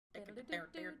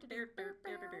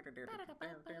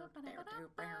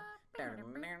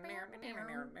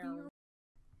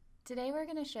Today we're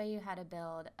going to show you how to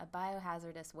build a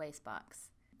biohazardous waste box.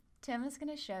 Tim is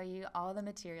going to show you all the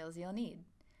materials you'll need.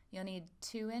 You'll need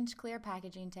 2-inch clear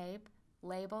packaging tape,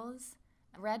 labels,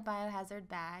 a red biohazard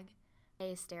bag,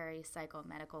 a Stericycle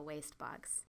medical waste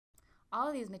box. All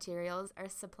of these materials are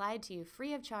supplied to you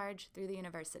free of charge through the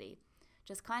university.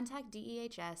 Just contact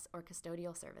DEHS or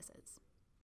custodial services.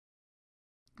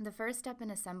 The first step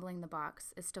in assembling the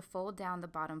box is to fold down the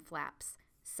bottom flaps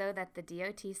so that the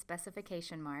DOT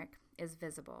specification mark is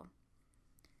visible.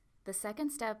 The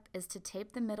second step is to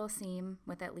tape the middle seam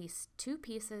with at least 2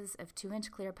 pieces of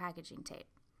 2-inch clear packaging tape.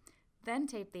 Then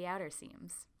tape the outer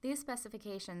seams. These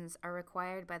specifications are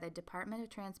required by the Department of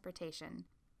Transportation.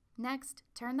 Next,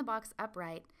 turn the box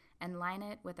upright and line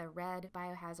it with a red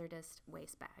biohazardous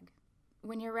waste bag.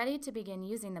 When you're ready to begin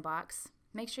using the box,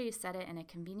 make sure you set it in a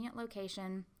convenient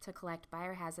location to collect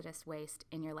biohazardous waste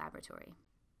in your laboratory.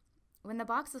 When the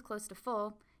box is close to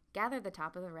full, gather the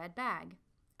top of the red bag.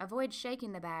 Avoid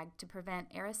shaking the bag to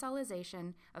prevent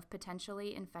aerosolization of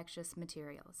potentially infectious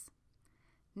materials.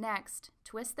 Next,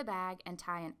 twist the bag and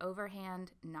tie an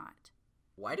overhand knot.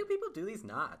 Why do people do these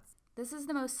knots? This is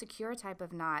the most secure type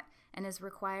of knot and is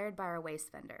required by our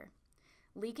waste vendor.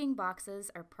 Leaking boxes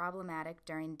are problematic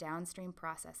during downstream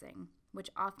processing, which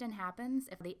often happens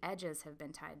if the edges have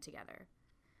been tied together.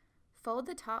 Fold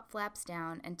the top flaps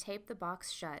down and tape the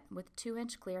box shut with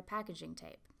 2-inch clear packaging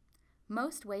tape.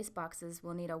 Most waste boxes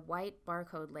will need a white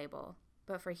barcode label,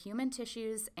 but for human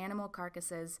tissues, animal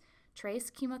carcasses, trace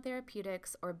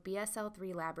chemotherapeutics, or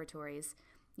BSL-3 laboratories,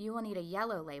 you will need a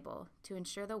yellow label to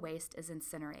ensure the waste is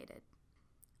incinerated.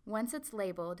 Once it's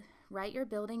labeled, write your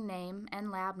building name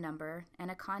and lab number and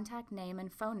a contact name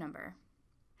and phone number.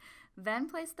 Then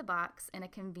place the box in a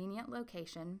convenient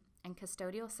location and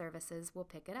custodial services will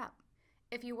pick it up.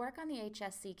 If you work on the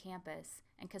HSC campus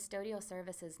and custodial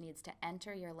services needs to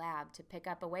enter your lab to pick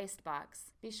up a waste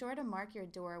box, be sure to mark your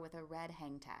door with a red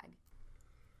hang tag.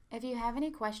 If you have any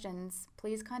questions,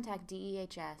 please contact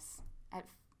DEHS at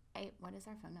what is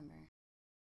our phone number?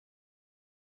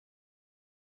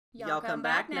 Y'all come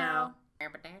back now.